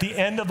letter. At the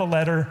end of the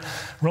letter,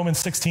 Romans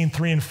 16,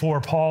 3 and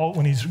 4, Paul,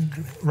 when he's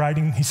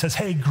writing, he says,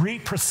 hey,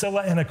 greet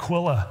Priscilla and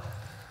Aquila,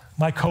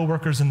 my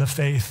co-workers in the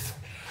faith.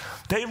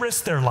 They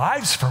risked their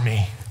lives for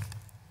me.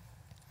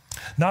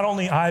 Not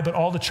only I, but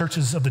all the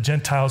churches of the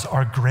Gentiles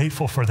are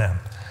grateful for them.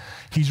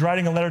 He's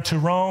writing a letter to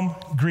Rome,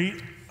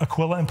 greet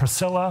Aquila and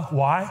Priscilla.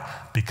 Why?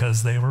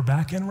 Because they were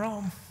back in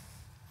Rome.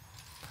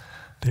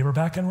 They were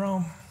back in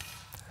Rome.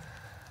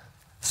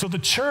 So the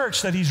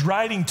church that he's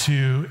writing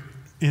to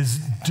is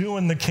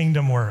doing the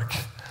kingdom work.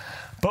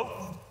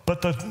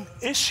 But the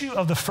issue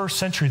of the first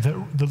century,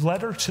 the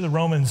letter to the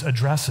Romans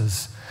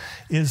addresses,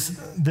 is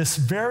this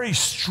very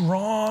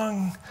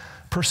strong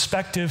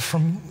perspective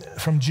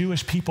from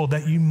Jewish people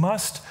that you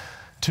must,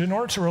 in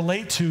order to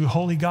relate to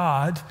holy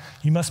God,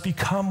 you must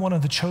become one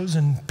of the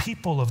chosen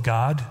people of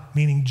God,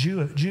 meaning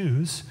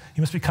Jews.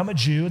 You must become a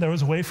Jew. There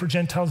was a way for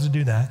Gentiles to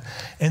do that.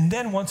 And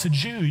then once a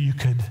Jew, you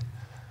could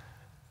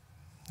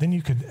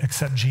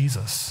accept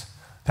Jesus.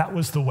 That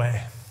was the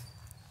way.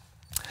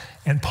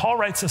 And Paul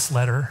writes this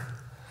letter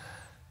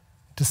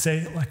to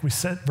say, like we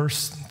said,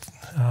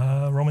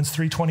 Romans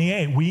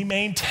 3:28, we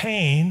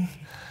maintain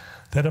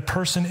that a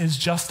person is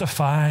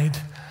justified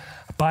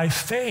by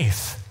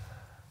faith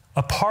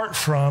apart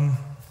from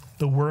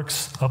the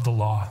works of the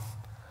law.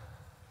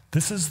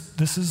 This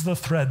is the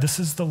thread. This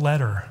is the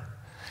letter.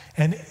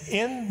 And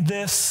in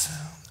this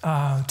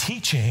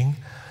teaching,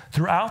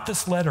 throughout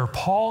this letter,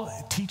 Paul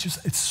teaches,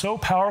 it's so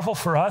powerful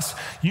for us.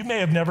 You may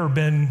have never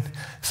been,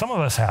 some of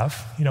us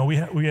have,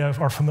 we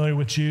are familiar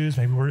with Jews,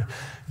 maybe we're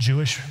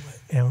Jewish,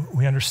 and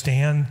we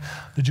understand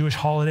the Jewish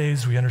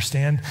holidays. We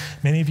understand,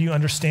 many of you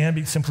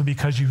understand simply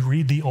because you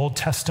read the Old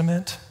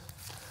Testament.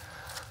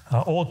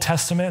 Old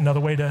Testament, another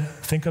way to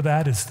think of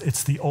that is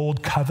it's the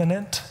old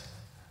covenant.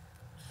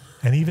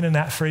 And even in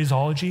that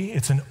phraseology,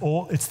 it's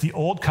the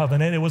old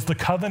covenant. It was the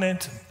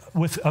covenant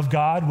of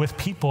God with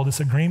people, this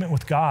agreement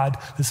with God.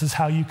 This is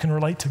how you can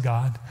relate to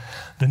God.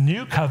 The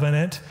new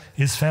covenant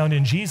is found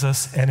in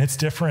Jesus, and it's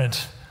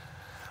different.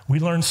 We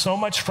learn so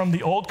much from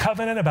the old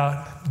covenant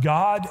about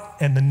God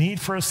and the need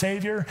for a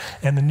Savior,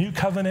 and the new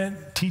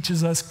covenant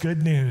teaches us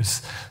good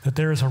news, that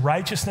there is a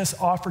righteousness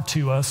offered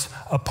to us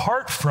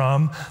apart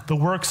from the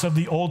works of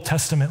the Old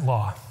Testament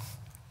law.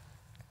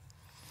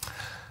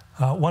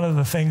 One of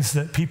the things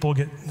that people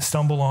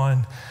stumble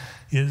on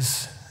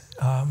is,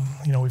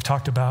 we've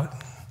talked about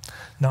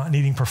not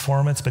needing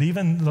performance, but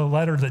even the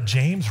letter that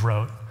James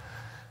wrote,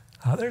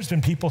 there's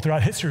been people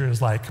throughout history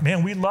who's like,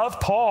 man, we love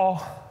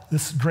Paul,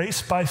 this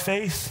grace by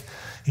faith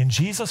in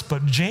Jesus,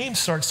 but James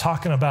starts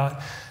talking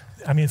about,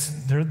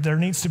 there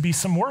needs to be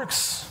some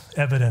works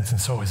evidence. And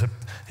so is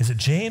it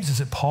James? Is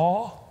it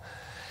Paul?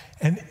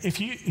 And if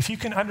you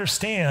can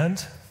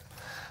understand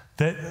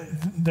that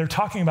they're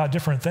talking about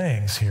different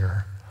things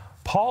here.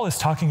 Paul is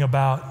talking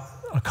about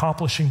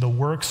accomplishing the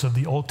works of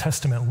the Old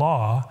Testament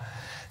law.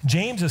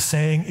 James is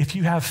saying if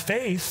you have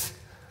faith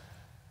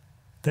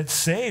that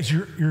saves,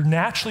 you're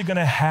naturally going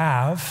to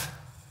have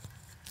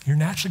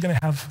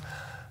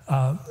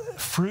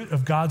fruit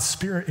of God's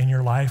Spirit in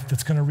your life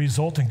that's going to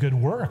result in good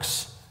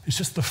works. It's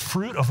just the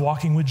fruit of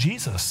walking with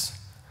Jesus.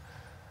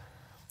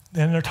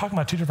 And they're talking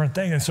about two different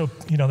things. And so,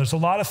 there's a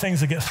lot of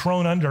things that get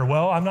thrown under,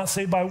 well, I'm not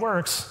saved by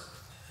works.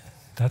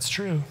 That's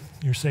true.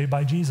 You're saved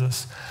by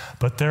Jesus.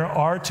 But there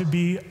are to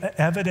be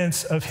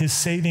evidence of his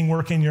saving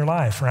work in your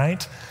life,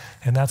 right?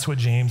 And that's what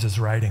James is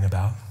writing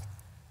about.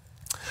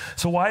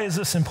 So why is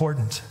this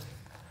important?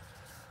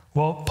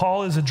 Well,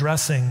 Paul is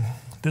addressing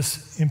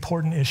this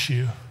important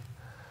issue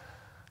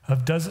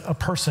of, does a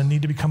person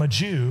need to become a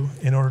Jew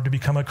in order to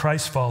become a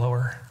Christ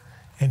follower?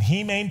 And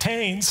he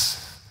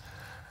maintains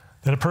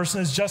that a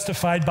person is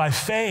justified by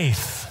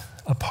faith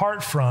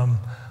apart from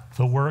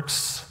the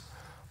works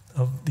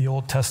of the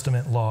Old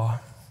Testament law.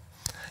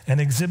 And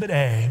Exhibit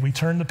A, we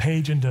turn the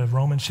page into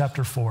Romans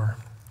chapter 4.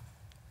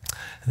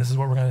 And this is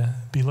what we're going to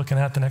be looking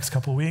at the next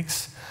couple of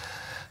weeks.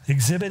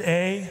 Exhibit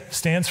A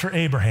stands for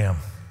Abraham.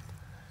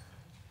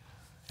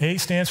 A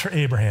stands for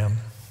Abraham.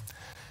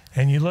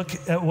 And you look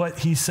at what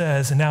he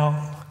says, and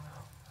now,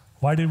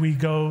 why did we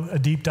go a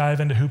deep dive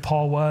into who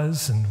Paul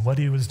was and what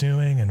he was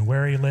doing and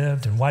where he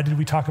lived? And why did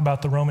we talk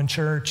about the Roman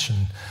church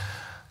and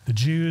the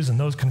Jews and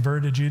those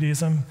converted to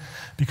Judaism?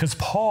 Because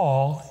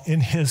Paul, in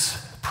his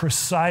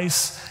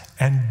precise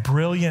and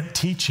brilliant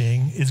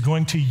teaching, is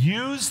going to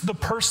use the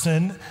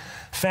person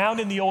found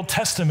in the Old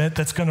Testament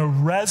that's going to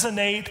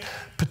resonate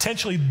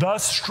potentially the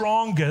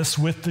strongest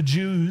with the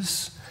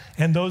Jews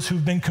and those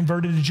who've been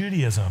converted to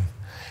Judaism.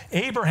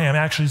 Abraham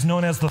actually is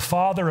known as the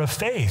father of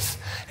faith,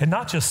 and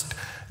not just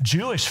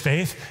Jewish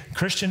faith,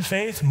 Christian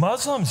faith.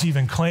 Muslims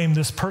even claim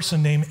this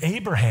person named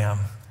Abraham,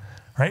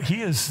 right?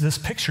 He is this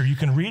picture. You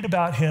can read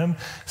about him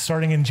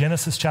starting in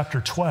Genesis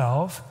chapter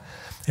 12,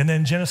 and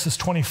then Genesis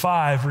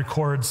 25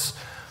 records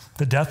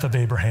the death of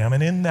Abraham.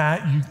 And in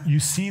that, you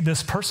see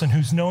this person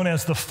who's known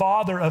as the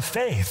father of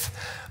faith.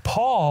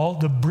 Paul,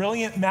 the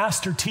brilliant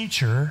master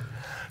teacher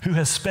who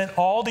has spent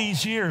all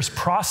these years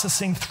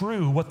processing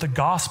through what the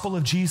gospel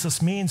of Jesus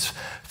means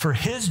for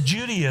his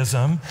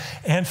Judaism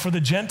and for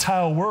the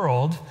Gentile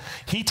world,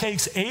 he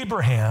takes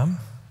Abraham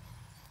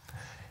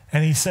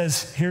and he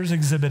says, here's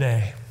Exhibit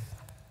A.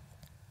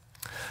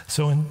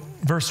 So in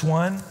verse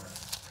 1,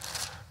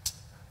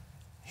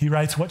 he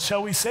writes, what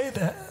shall we say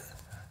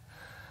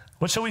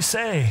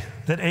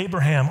that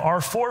Abraham,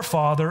 our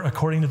forefather,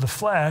 according to the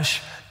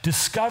flesh,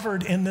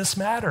 discovered in this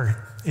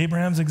matter?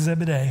 Abraham's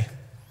Exhibit A.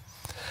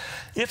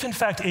 If in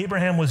fact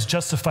Abraham was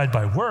justified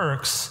by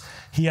works,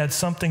 he had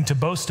something to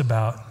boast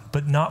about,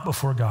 but not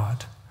before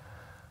God.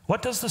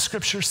 What does the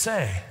scripture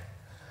say?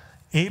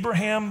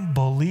 Abraham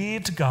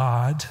believed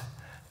God,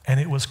 and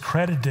it was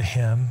credited to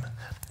him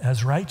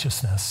as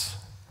righteousness.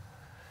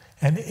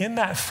 And in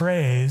that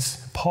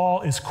phrase,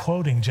 Paul is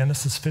quoting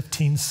Genesis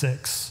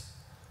 15:6.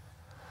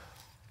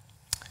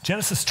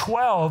 Genesis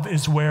 12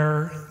 is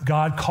where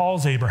God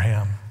calls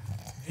Abraham.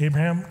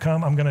 Abraham,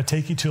 come, I'm going to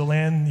take you to a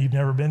land you've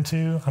never been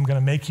to. I'm going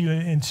to make you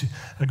into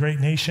a great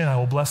nation. I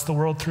will bless the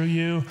world through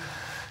you.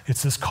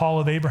 It's this call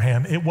of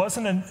Abraham. It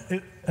wasn't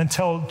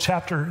until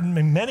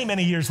many,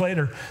 many years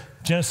later,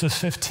 Genesis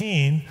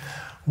 15,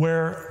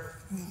 where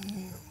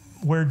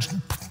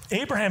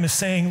Abraham is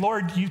saying,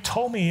 Lord, you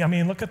told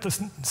me, look at the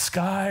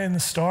sky and the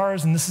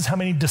stars, and this is how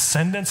many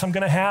descendants I'm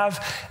going to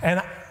have.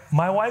 And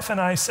my wife and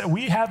I said,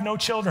 we have no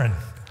children.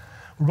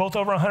 We're both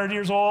over 100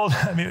 years old.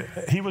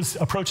 He was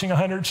approaching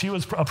 100, she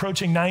was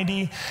approaching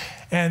 90.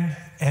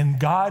 And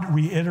God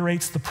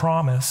reiterates the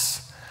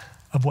promise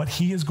of what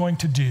he is going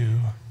to do.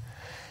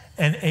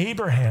 And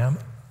Abraham,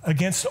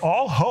 against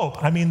all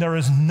hope, there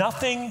is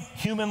nothing,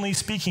 humanly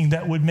speaking,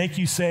 that would make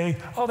you say,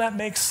 oh, that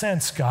makes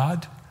sense,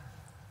 God.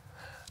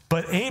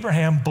 But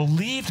Abraham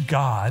believed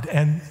God,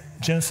 and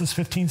Genesis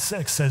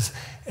 15:6 says,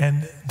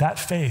 and that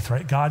faith,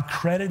 right? God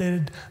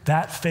credited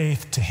that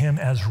faith to him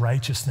as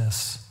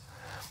righteousness.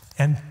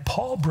 And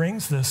Paul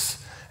brings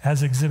this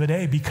as Exhibit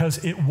A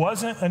because it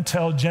wasn't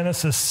until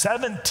Genesis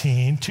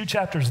 17, 2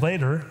 chapters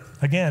later,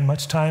 again,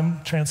 much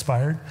time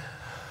transpired,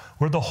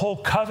 where the whole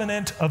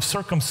covenant of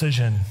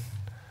circumcision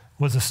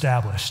was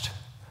established.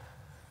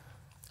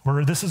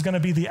 Where this is going to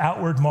be the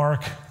outward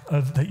mark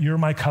of that you're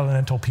my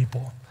covenantal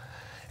people.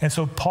 And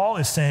so Paul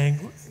is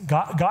saying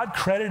God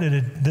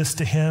credited this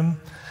to him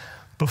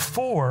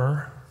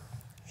before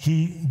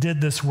he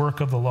did this work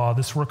of the law,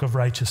 this work of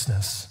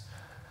righteousness.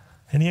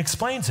 And he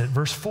explains it,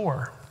 verse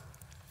 4.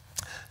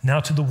 Now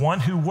to the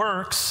one who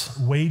works,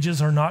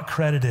 wages are not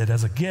credited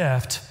as a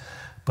gift,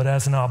 but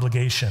as an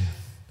obligation.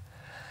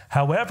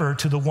 However,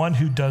 to the one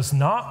who does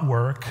not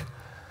work,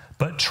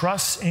 but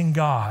trusts in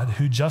God,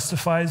 who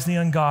justifies the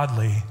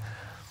ungodly,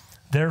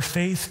 their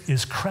faith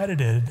is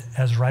credited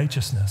as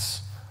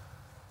righteousness.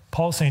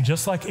 Paul's saying,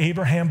 just like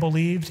Abraham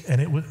believed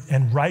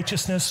and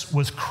righteousness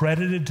was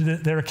credited to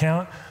their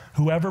account,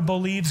 whoever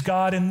believes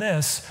God in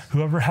this,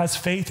 whoever has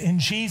faith in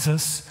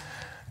Jesus,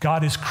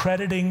 God is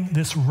crediting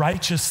this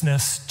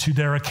righteousness to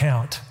their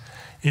account.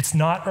 It's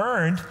not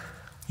earned.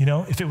 You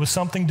know, if it was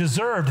something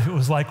deserved, if it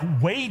was like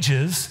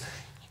wages,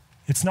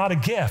 it's not a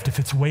gift if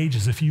it's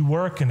wages. If you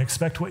work and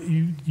expect what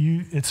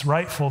it's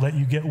rightful that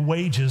you get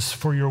wages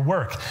for your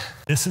work.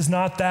 This is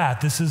not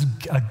that. This is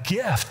a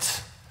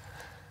gift.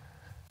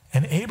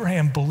 And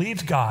Abraham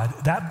believed God.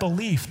 That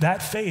belief,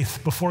 that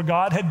faith before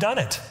God had done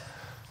it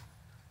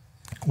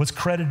was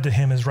credited to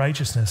him as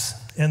righteousness.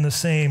 And the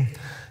same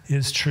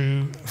is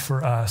true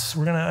for us.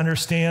 We're going to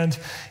understand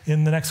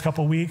in the next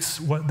couple of weeks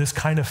what this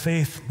kind of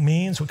faith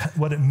means,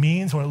 what it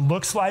means, what it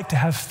looks like to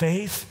have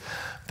faith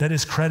that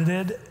is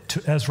credited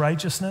as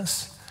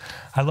righteousness.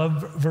 I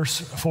love verse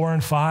 4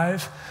 and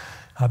 5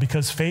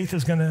 because faith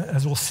is going to,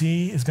 as we'll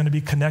see, is going to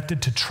be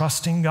connected to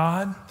trusting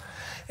God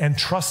and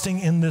trusting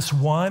in this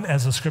one,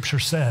 as the scripture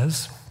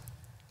says,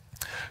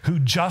 who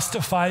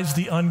justifies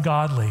the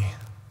ungodly.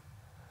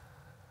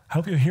 I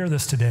hope you hear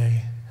this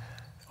today.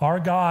 Our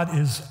God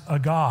is a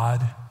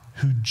God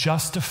who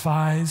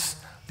justifies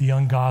the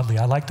ungodly.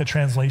 I like the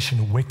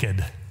translation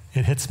wicked.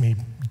 It hits me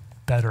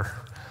better.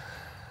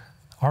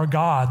 Our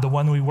God, the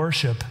one we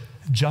worship,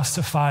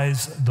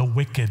 justifies the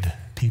wicked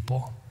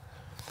people.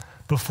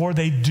 Before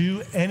they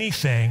do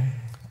anything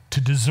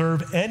to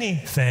deserve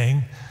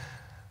anything,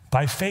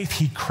 by faith,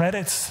 he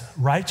credits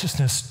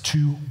righteousness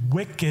to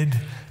wicked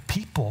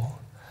people.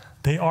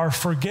 They are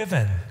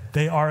forgiven.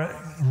 They are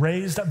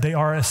raised up. They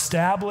are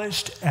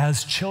established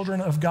as children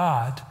of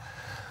God.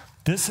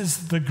 This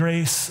is the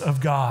grace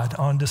of God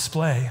on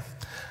display.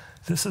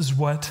 This is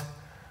what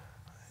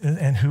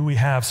and who we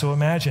have. So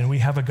imagine we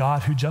have a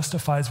God who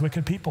justifies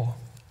wicked people.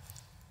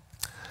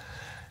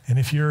 And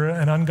if you're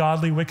an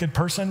ungodly, wicked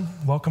person,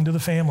 welcome to the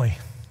family.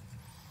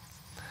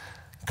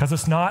 Because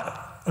it's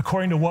not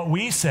according to what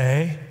we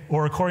say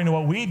or according to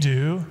what we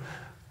do.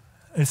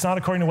 It's not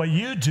according to what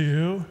you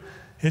do.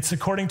 It's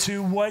according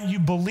to what you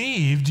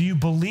believe. Do you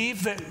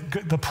believe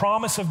that the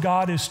promise of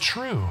God is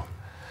true?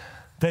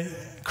 That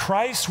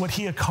Christ, what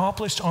he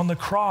accomplished on the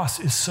cross,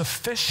 is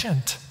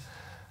sufficient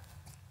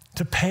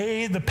to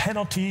pay the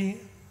penalty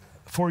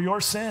for your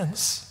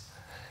sins.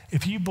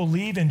 If you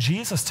believe in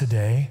Jesus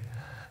today,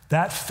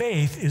 that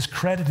faith is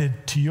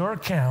credited to your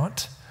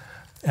account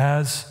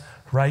as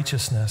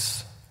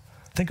righteousness.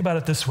 Think about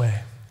it this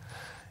way.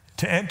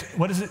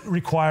 What does it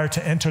require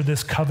to enter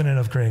this covenant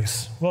of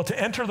grace? Well, to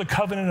enter the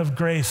covenant of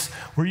grace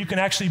where you can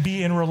actually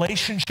be in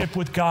relationship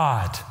with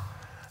God.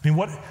 I mean,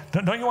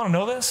 don't you want to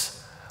know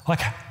this? Like,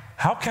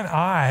 how can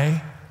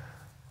I,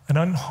 an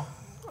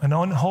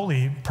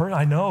unholy person,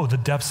 I know the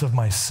depths of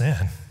my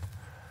sin.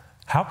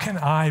 How can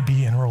I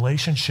be in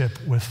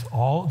relationship with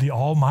the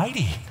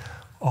Almighty,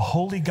 a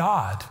holy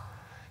God?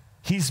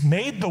 He's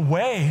made the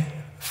way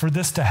for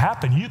this to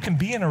happen. You can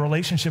be in a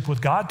relationship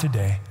with God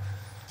today.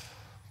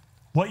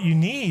 What you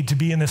need to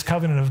be in this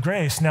covenant of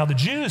grace. Now, the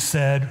Jews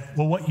said,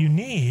 well, what you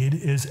need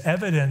is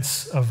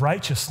evidence of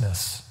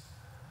righteousness.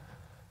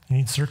 You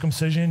need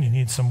circumcision, you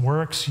need some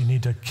works, you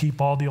need to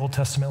keep all the Old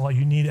Testament law,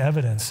 you need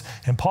evidence.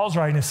 And Paul's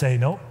writing to say,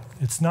 nope,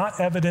 it's not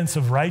evidence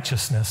of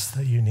righteousness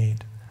that you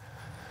need.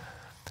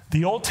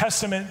 The Old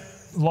Testament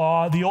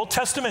law, the Old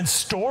Testament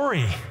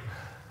story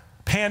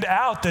panned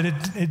out that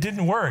it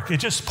didn't work.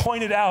 It just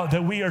pointed out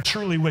that we are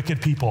truly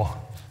wicked people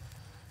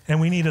and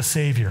we need a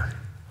Savior.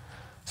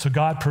 So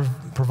God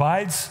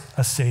provides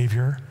a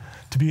Savior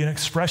to be an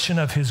expression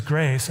of his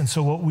grace. And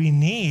so what we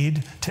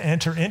need to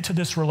enter into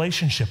this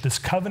relationship, this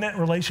covenant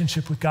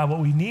relationship with God, what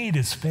we need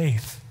is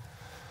faith.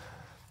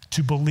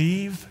 To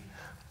believe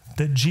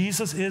that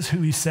Jesus is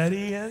who he said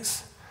he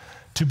is,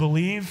 to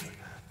believe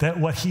that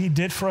what he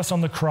did for us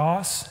on the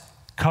cross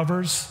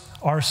covers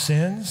our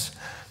sins,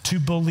 to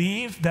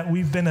believe that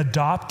we've been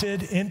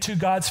adopted into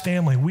God's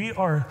family.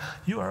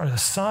 You are a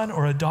son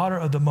or a daughter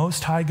of the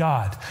Most High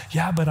God.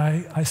 Yeah, but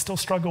I still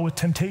struggle with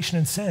temptation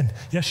and sin.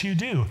 Yes, you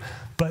do.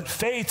 But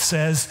faith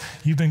says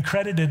you've been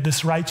credited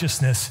this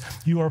righteousness.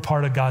 You are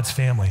part of God's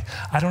family.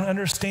 I don't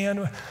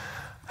understand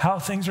how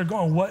things are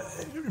going.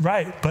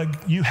 Right,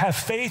 but you have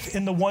faith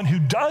in the one who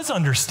does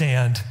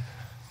understand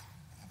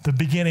the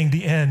beginning,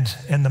 the end,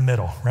 and the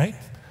middle, right?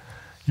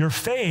 Your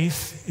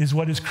faith is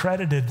what is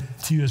credited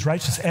to you as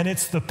righteousness, and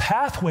it's the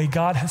pathway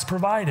God has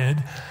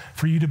provided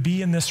for you to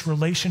be in this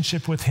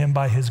relationship with him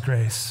by his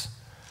grace.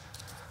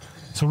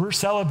 So we're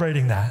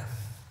celebrating that.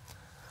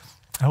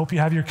 I hope you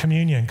have your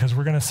communion, because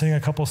we're going to sing a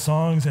couple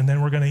songs, and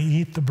then we're going to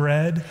eat the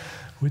bread,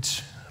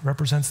 which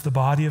represents the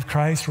body of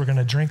Christ. We're going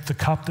to drink the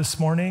cup this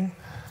morning,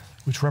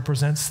 which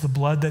represents the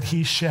blood that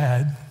he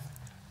shed.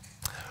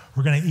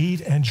 We're going to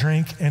eat and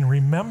drink and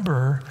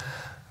remember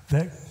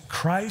that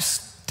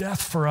Christ's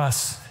death for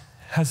us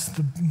has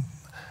the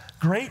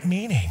great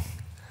meaning.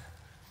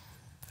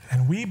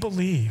 And we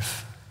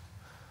believe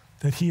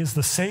that he is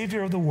the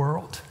Savior of the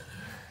world.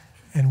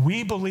 And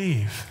we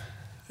believe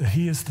that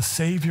he is the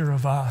Savior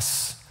of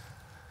us.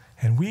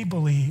 And we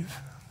believe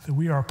that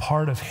we are a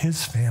part of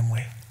his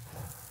family.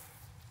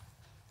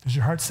 Does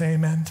your heart say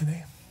amen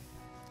today?